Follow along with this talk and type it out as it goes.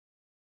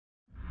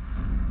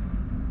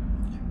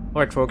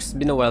Alright folks, it's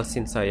been a while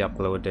since I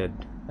uploaded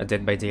a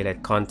Dead by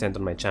Daylight content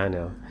on my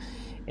channel,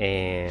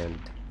 and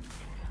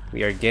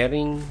we are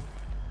getting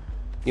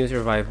new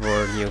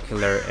survivor, new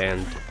killer,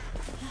 and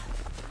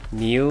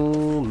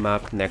new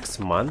map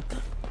next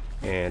month,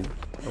 and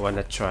I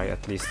wanna try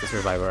at least the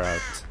survivor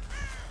out.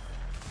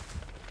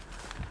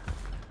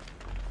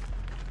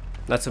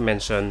 Not to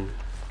mention,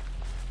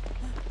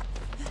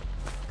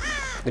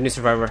 the new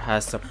survivor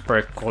has a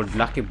perk called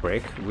Lucky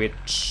Break,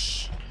 which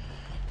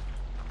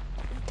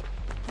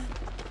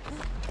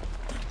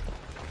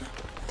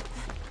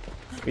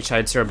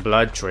hides your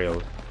blood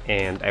trail,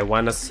 and I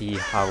wanna see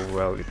how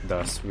well it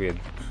does with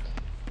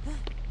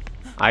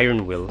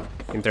Iron Will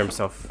in terms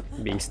of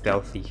being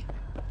stealthy.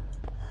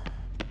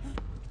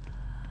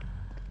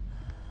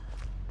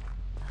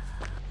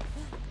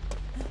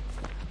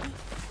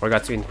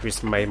 Forgot to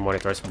increase my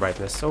monitor's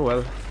brightness, so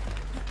well.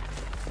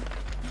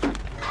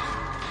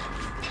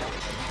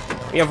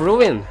 We have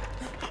Ruin!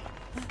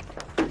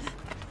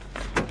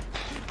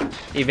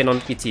 Even on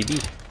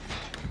PTB.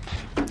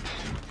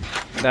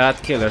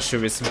 That killer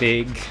sure is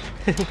big.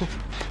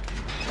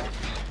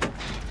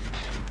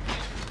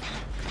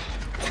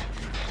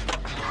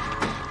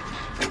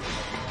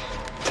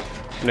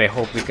 And I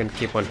hope we can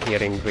keep on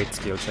hitting great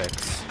skill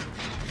checks.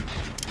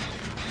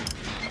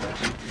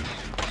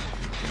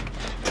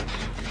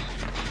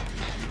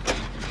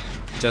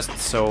 Just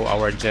so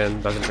our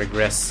gen doesn't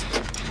regress.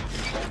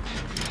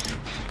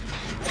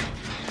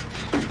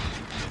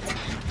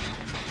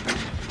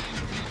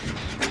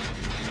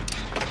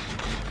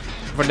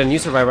 For the new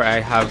survivor, I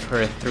have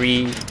her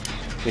 3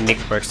 unique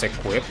perks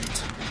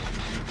equipped,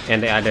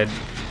 and I added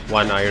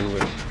 1 Iron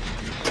Will.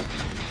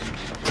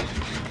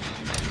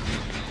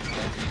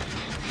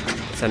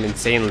 It's an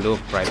insane loop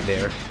right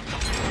there.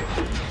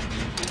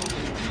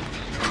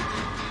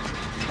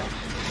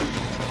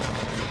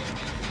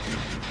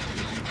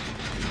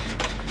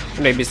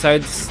 Anyway,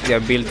 besides the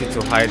ability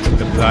to hide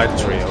the blood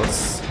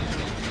trails,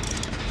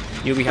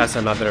 Yui has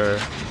another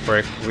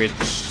perk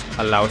which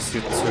allows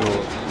you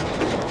to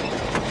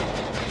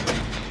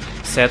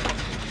set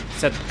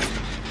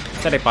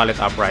a pallet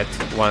upright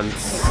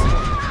once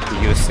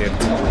you use it,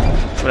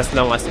 but as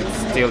long as it's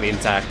still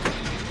intact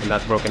and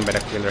not broken by the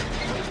killer.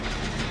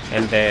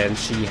 And then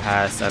she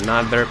has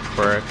another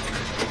perk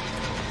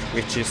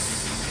which is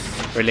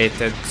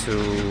related to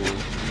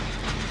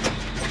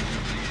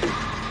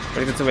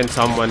when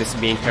someone is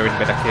being carried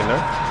by the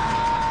killer.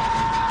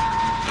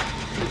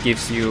 It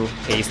gives you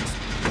haste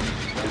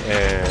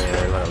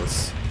and what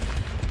else?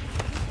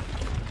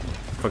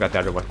 Forgot the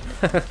other one.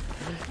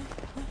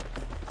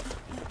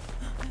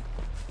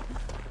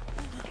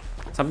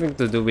 Something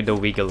to do with the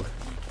wiggle.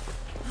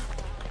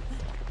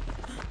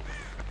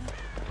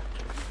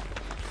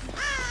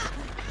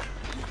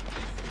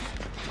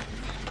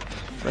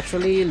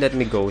 Actually, let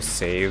me go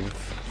save.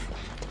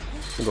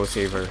 Go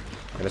save her.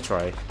 I'm gonna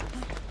try.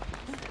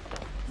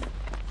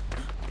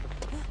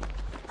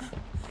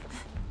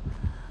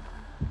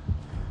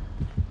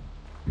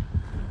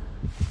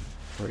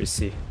 Where is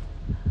he?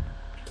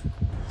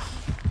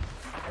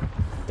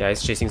 Yeah,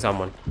 he's chasing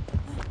someone.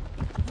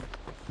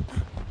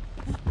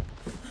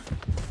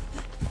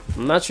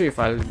 I'm not sure if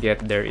I'll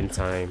get there in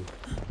time.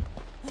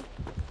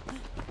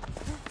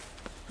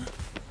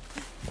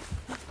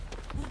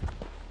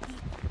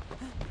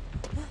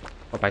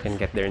 Hope I can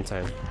get there in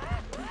time.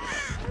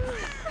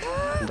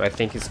 But I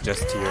think it's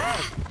just here.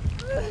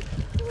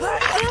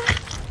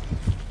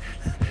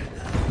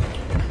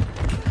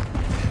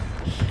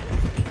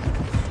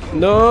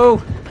 No!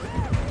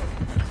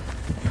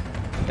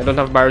 I don't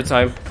have borrowed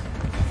time.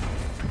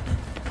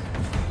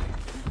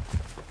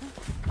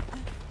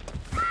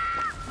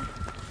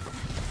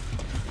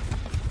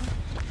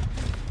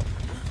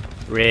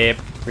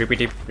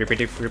 Repeat.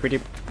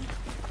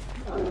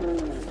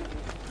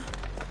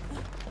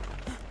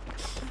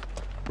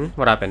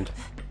 What happened?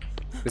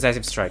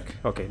 Decisive strike.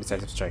 Okay,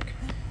 decisive strike.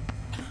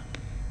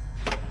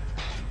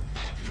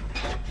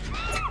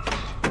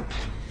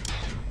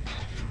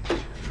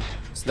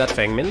 Is that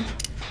Fengmin?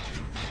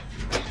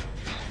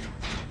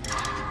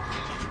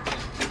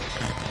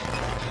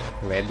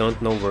 I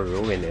don't know where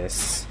Ruin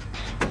is.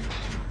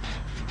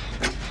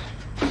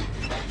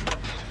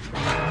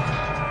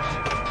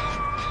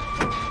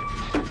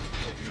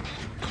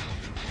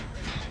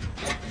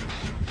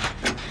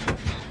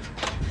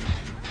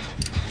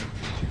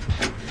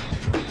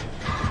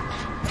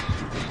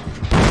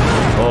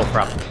 Oh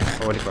crap,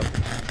 holy crap.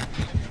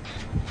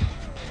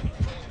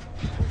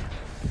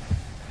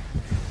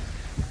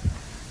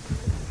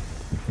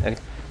 And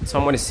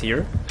someone is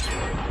here.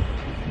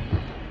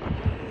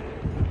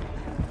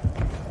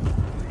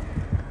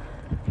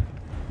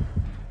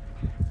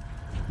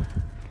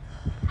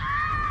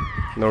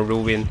 No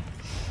Ruin.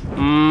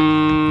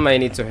 I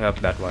need to help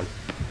that one.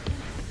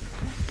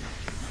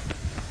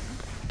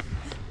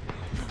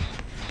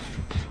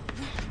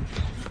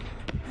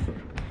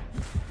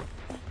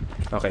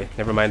 Okay,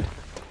 never mind.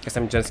 Guess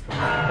I'm just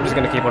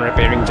gonna keep on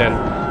repairing gen.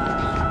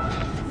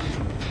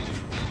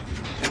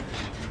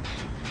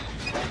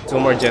 2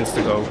 more gens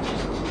to go.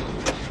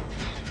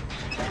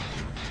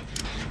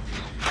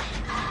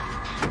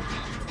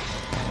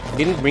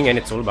 Didn't bring any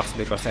toolbox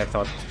because I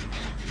thought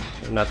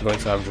I'm not going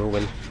to have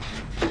ruin.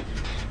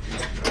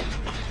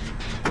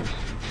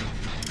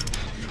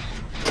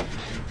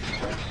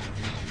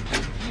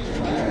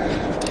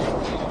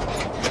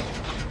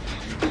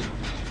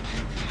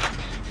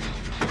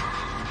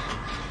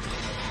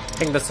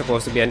 I think that's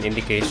supposed to be an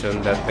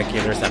indication that the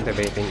killer is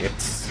activating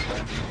its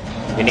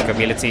unique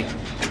ability.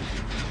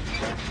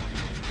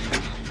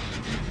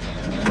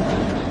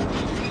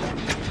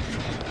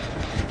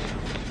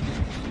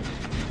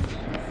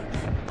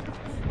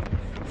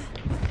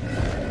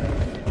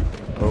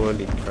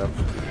 Holy crap.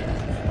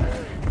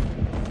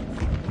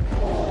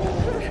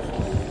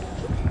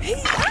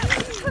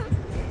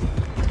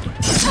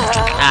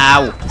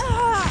 Ow!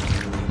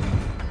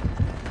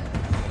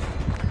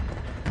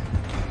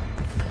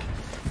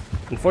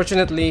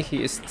 Unfortunately,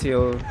 he is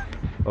still...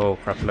 Oh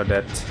crap,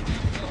 Claudette.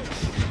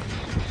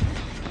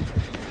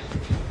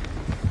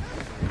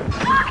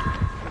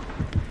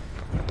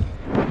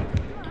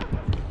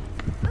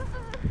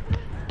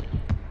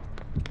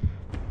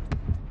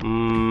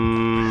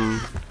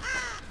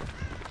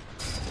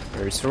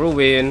 There's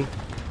ruin.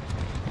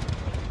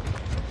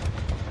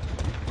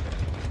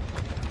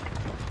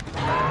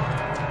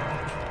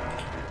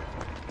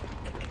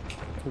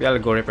 Maybe I'll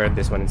go repair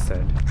this one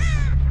instead.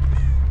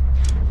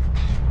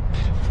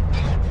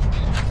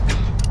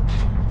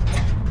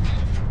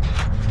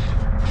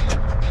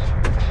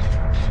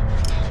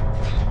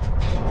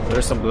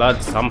 There's a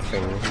blood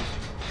something.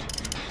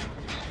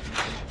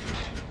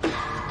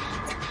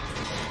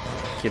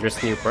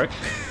 Killer's new perk.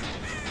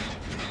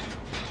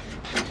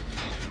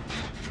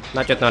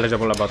 Not yet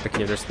knowledgeable about the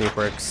killer's new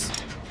perks,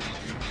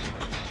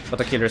 but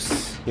the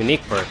killer's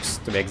unique perks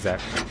to be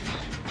exact.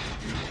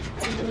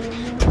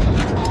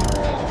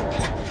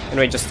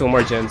 Anyway, just 2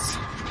 more gens.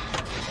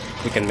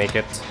 We can make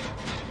it.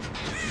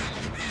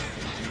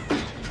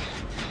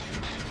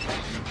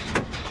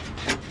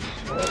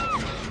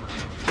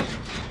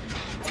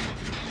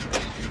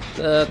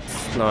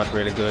 That's not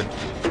really good.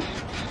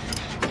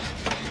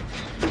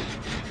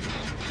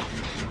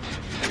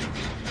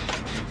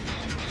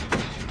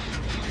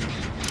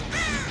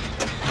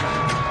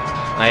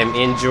 I am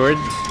injured,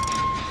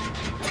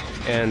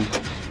 and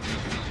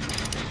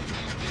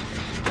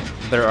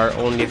there are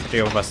only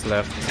 3 of us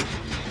left.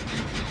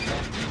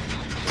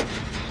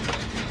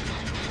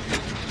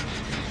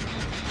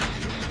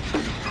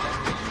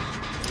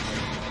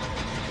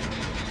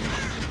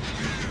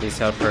 Please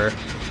help her.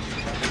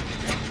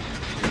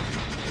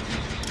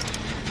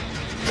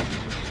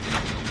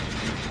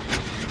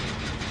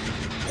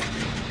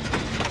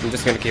 I'm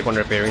just gonna keep on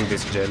repairing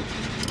this gen.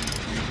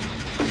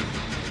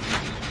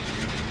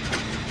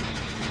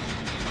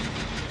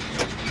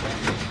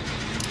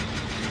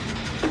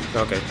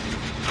 Okay.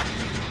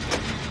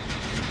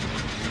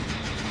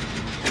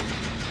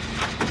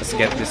 Let's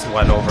get this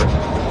one over.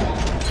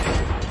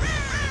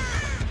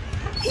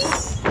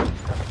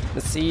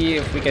 Let's see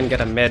if we can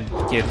get a med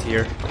kit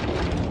here.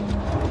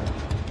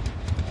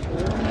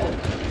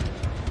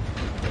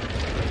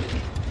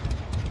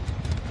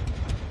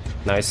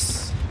 Nice.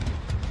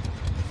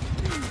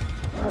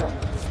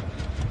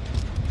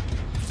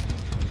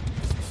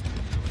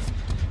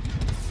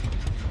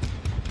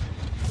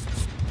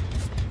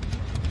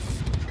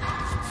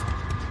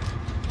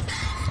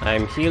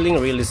 I'm healing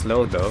really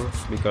slow though,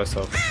 because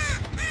of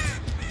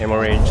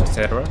hemorrhage,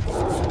 etc.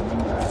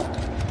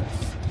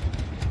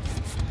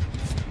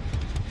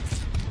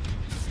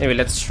 Anyway,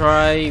 let's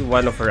try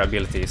one of her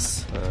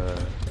abilities.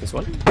 This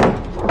one?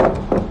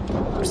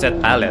 Reset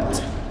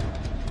pallet.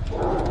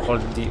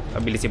 Hold the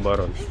ability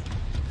button.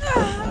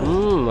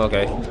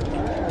 Okay.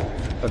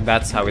 But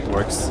that's how it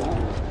works.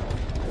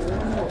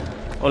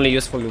 Only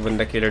useful when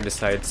the killer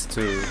decides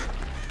to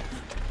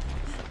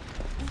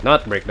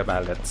not break the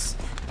pallets.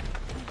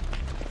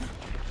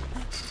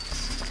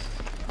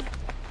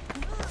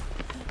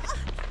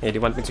 Hey, do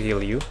you want me to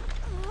heal you?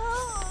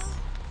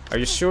 Are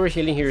you sure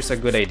healing here is a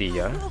good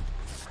idea?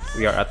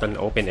 We are at an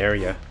open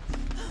area.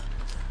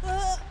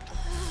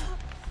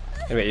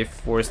 Anyway,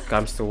 if worst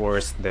comes to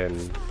worst,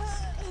 then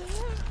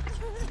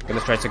I'm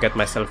gonna try to get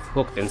myself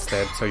hooked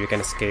instead so you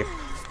can escape.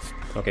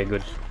 Okay,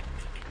 good.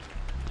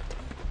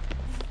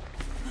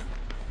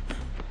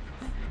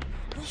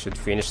 Should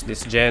finish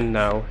this gen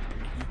now.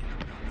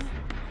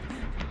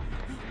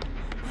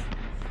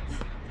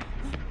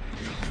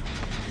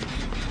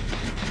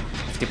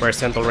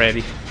 %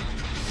 already.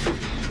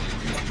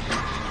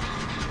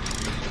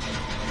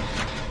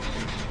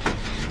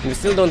 We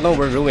still don't know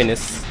where Ruin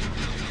is.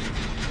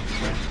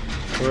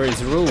 Where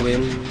is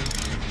Ruin?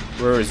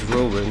 Where is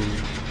Ruin?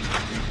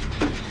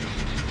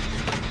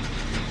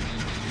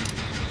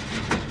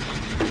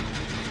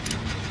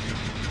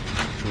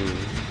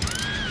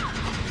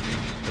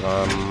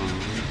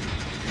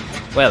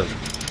 Well,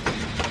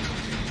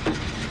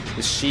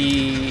 is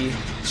she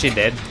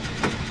dead?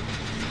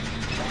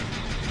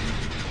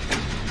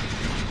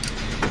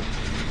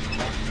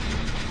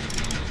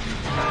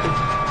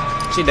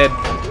 She dead.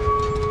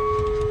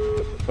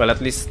 Well,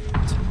 at least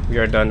we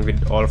are done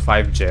with all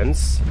 5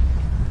 gens.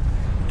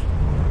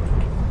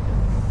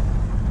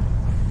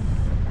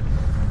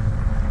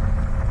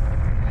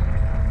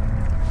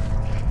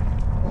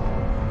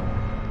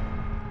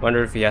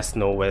 Wonder if he has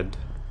no wed.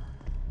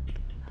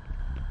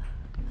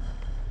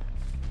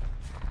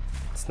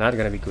 It's not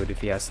gonna be good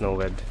if he has no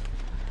wed.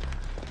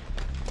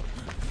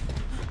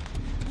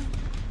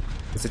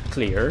 Is it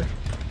clear?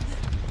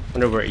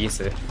 Wonder where he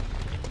is.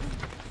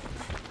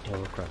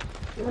 Oh crap.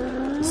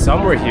 He's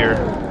somewhere here.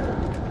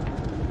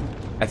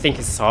 I think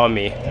he saw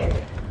me.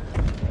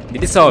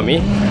 Did he saw me?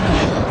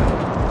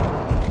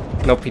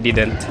 Nope, he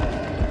didn't.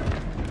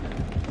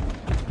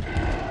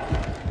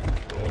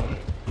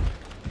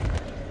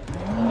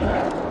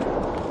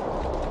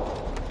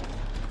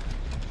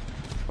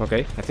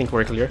 Okay, I think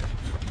we're clear.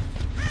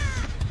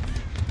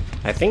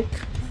 I think?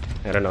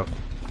 I don't know.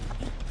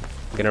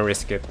 I'm gonna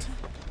risk it.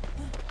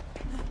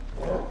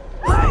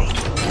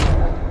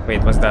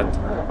 Wait, what's that?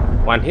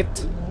 One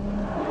hit?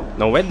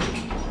 No wed?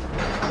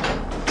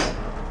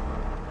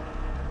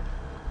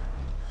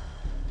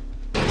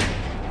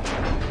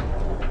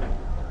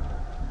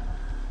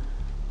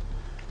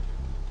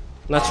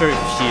 Not sure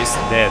if she is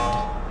dead.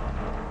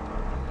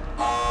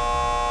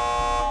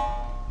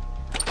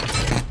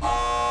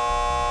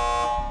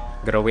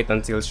 Gotta wait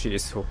until she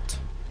is hooked.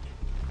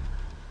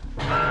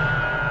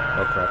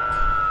 Oh crap.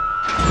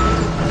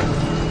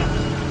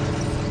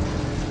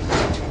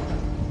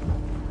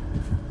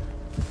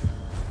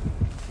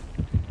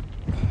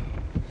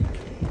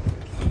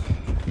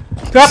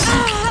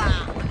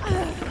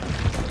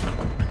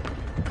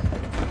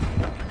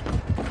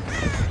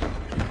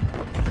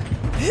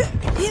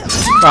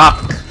 Fuck!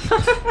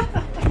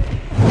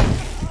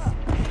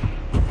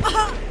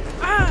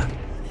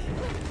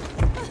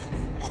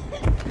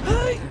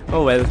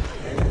 Oh well.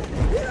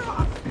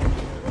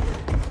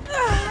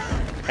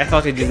 I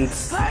thought he didn't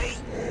see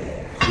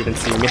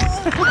me.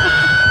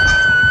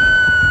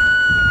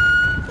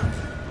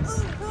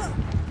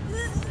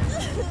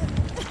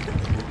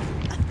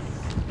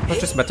 I was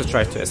just about to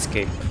try to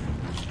escape.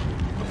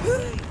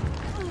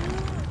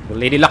 Will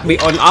Lady Luck be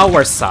on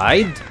our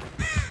side?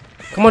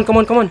 Come on, come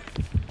on, come on!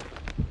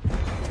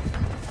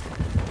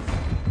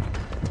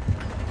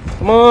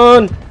 Come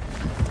on!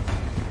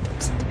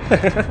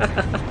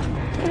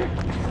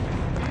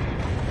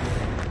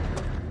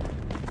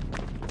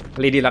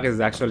 Lady Luck is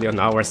actually on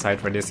our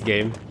side for this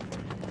game.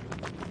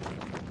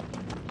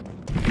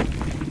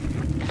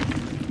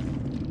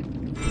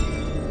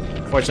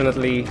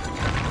 Fortunately,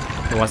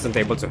 I wasn't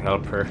able to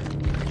help her.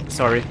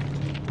 Sorry.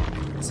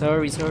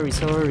 Sorry.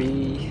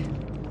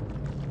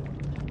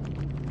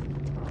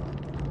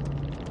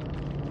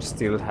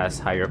 Still has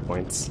higher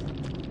points.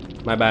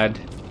 My bad.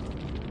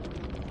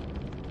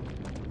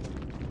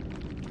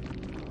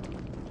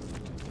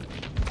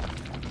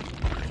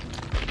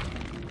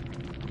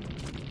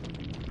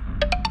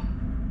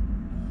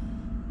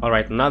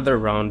 Alright, another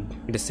round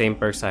with the same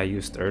perks I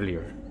used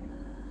earlier.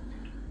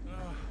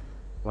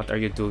 What are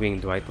you doing,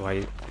 Dwight?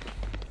 Why?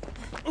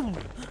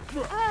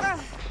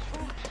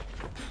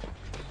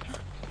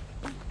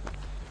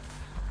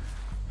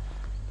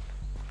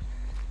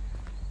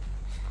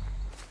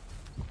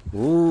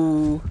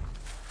 Ooh.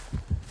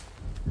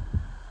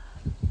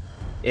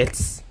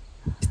 It's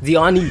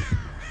Diani.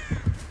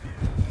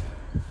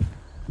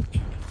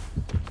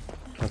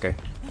 Okay.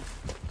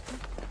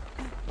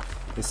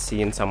 He's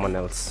seeing someone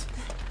else.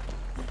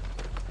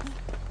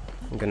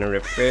 I'm gonna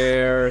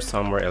repair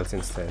somewhere else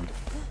instead.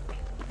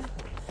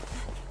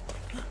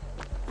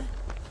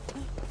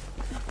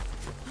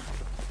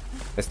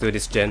 Let's do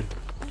this, Jen.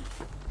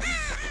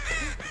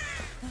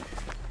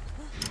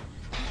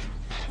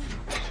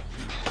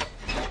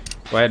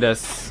 Why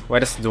does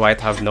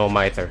Dwight have no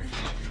mitre?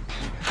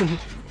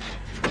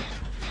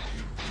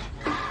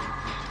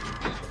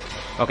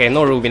 Okay,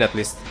 no Rubin at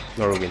least.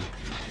 No Rubin.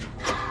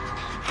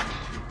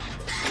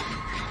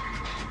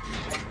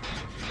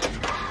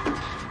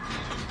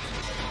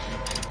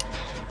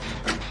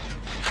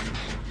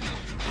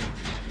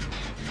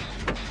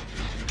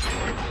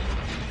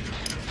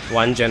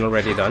 One gen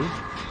already done.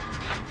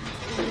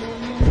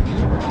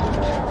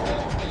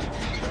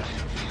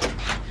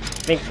 I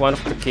think one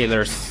of the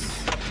killer's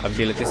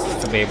abilities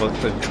is to be able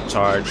to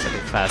charge at a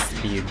fast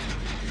speed.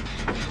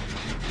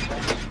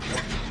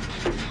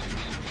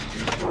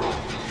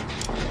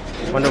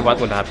 Wonder what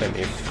would happen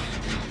if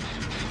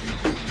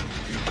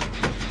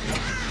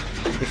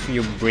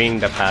you bring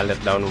the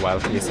pallet down while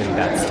he's in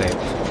that state.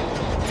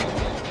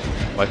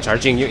 While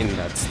charging you in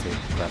that state.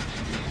 Crap.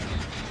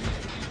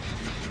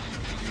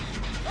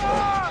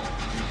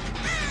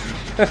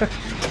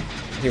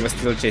 He was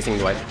still chasing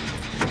Dwight.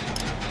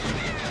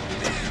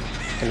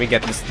 Can we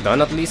get this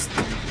done at least?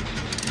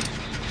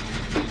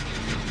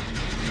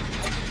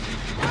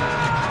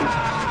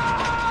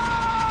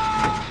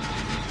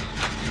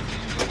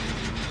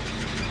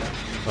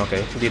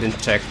 Okay, didn't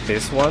check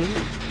this one.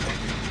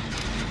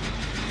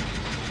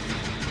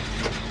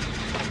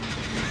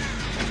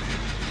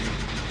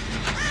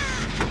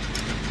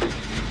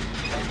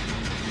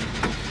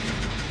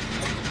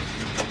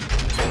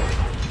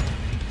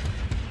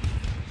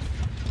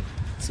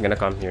 It's gonna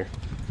come here.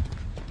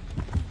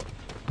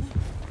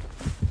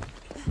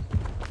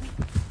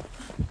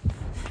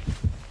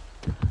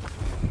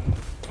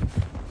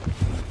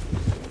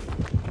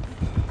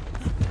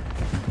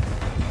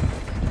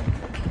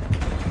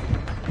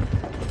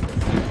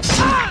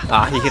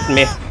 Ah, he hit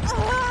me.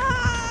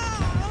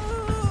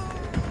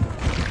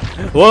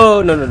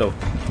 Whoa, no, no, no.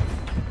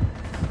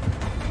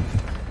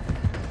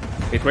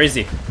 Wait, where is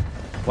he?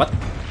 What?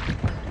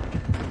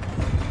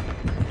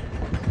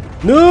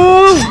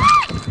 No!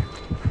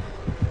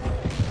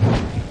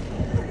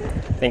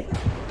 Think.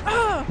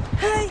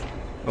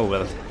 Oh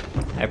well,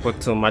 I put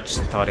too much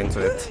thought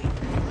into it.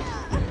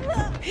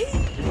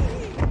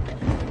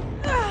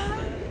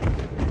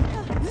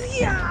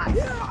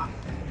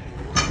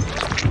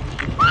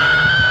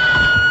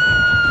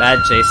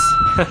 Bad chase.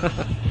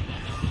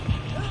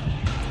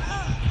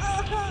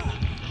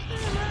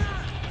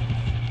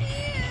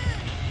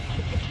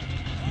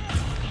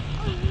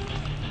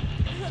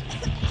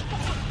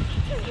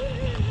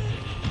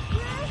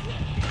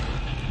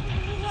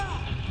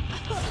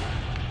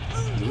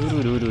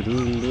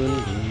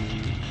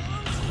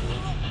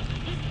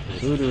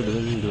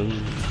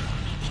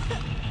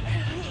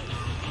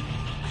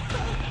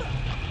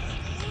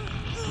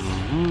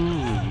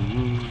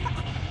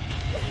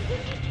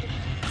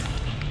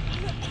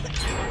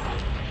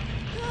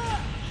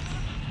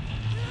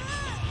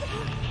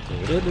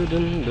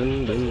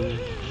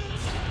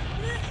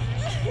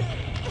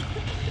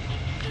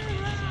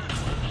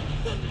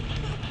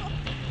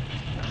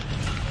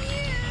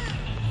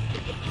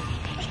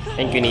 I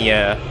think Uni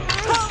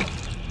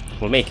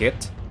will make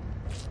it.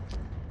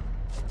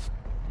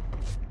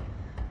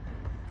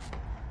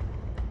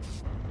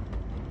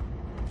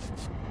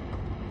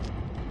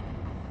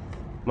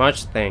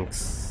 Much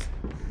thanks.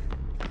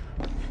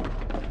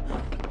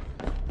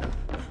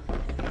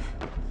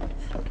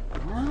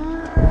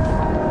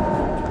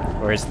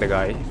 Where's the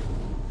guy?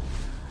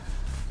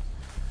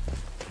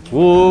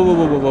 Whoa, whoa,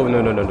 whoa, whoa, whoa,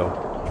 no, no, no, no.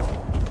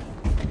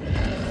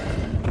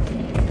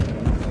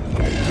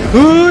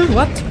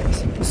 What?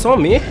 You saw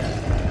me?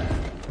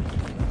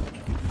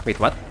 Wait,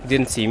 what?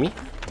 Didn't see me?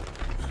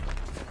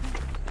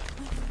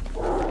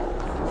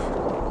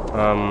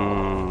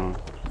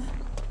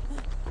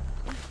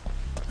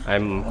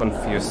 I'm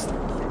confused.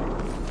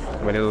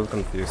 I'm a little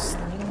confused.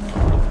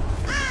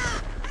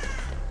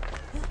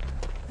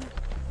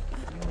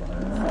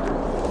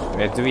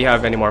 Wait, do we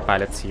have any more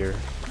pallets here?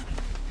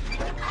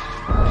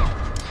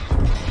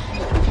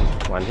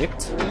 One hit.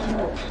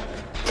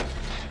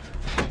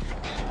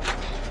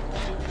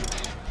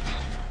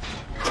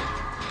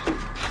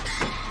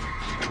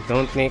 I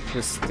don't think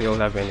we still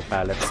have any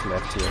pallets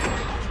left here.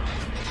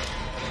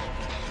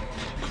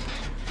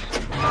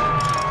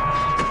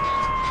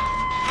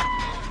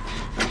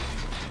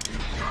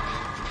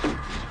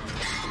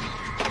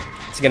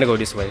 It's gonna go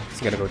this way.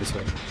 It's gonna go this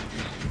way.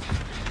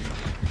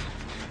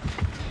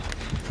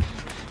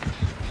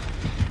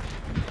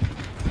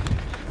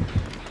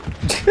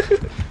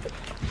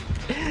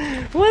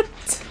 What?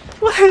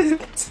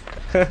 What?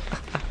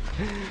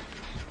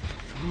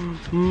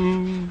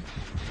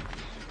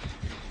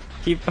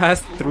 He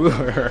passed through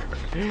her.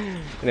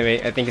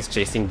 Anyway, I think he's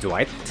chasing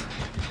Dwight.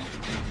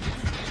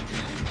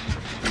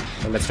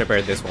 So let's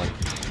repair this one.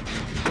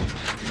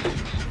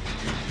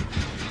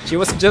 She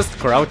was just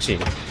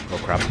crouching. Oh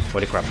crap,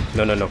 holy crap.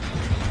 No, no, no.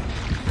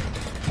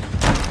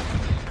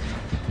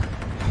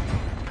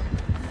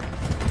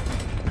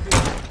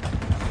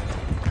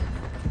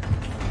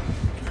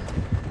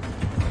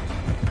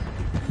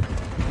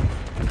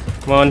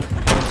 Come on.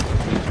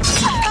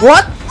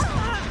 What?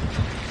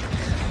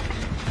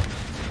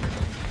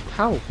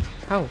 How?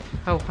 How?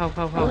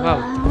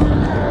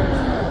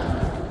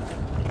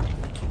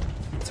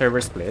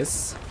 Servers,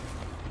 please.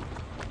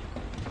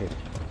 Wait.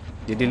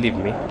 Did you leave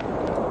me?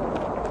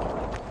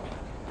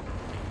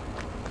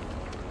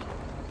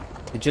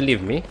 Did you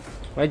leave me?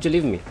 Why'd you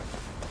leave me?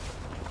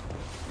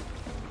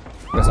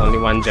 There's only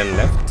one gen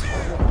left.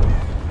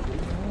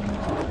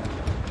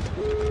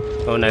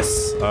 Oh,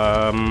 nice.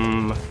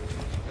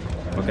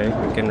 Okay,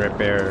 we can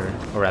repair,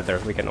 or rather,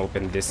 we can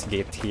open this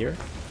gate here.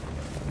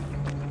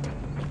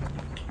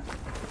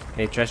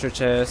 Any treasure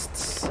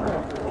chests?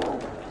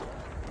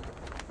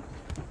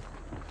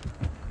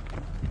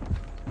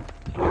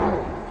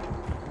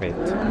 Wait.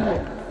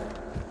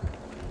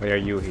 Why are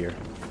you here?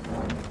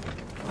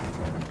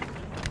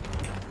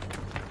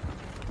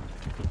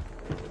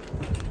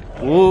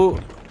 Whoa!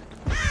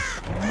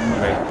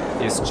 Okay,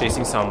 he's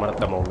chasing someone at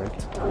the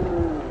moment.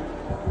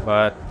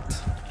 But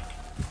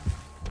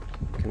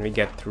can we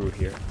get through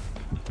here?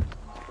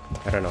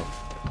 I don't know.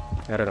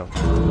 I don't know.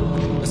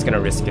 Just gonna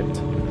risk it.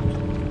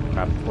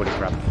 Crap. Holy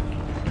crap.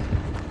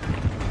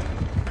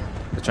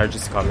 The charge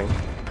is coming.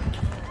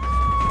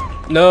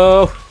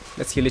 No!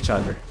 Let's heal each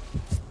other.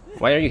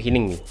 Why are you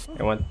healing me?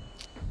 I want...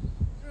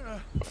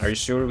 Are you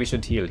sure we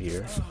should heal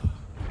here?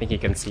 I think he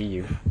can see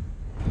you.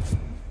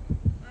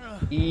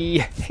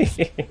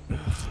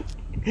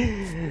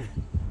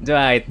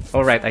 Dwight,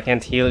 alright, I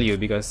can't heal you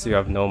because you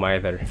have gnome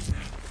either.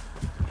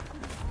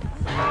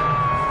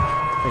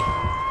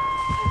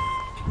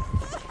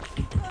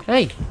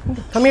 Hey,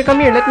 come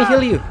here, let me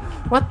heal you.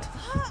 What?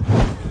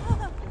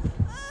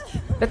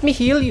 Let me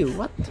heal you,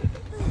 what?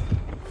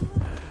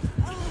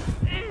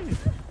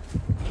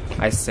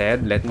 I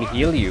said, let me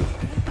heal you.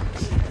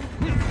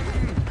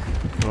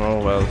 Oh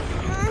well.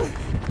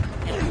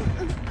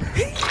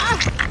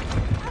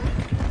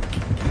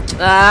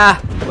 Ah!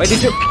 Why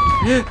did you...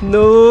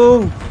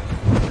 No!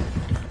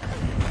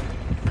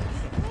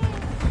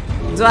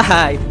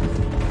 Die!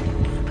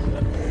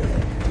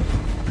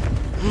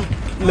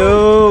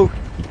 No!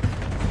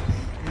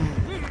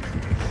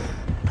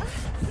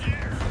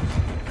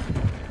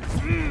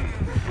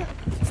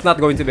 It's not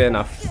going to be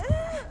enough.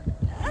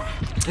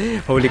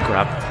 Holy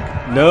crap.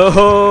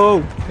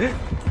 No!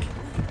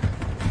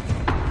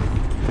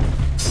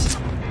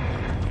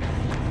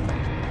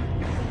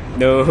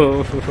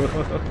 No!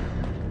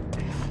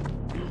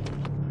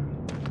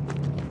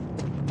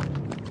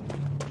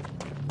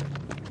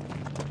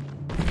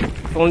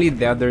 If only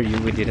the other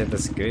Yui didn't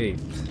escape.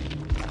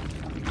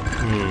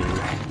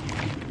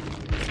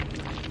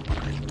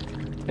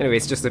 Anyway,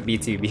 it's just a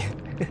PTB.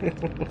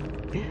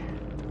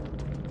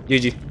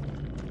 GG.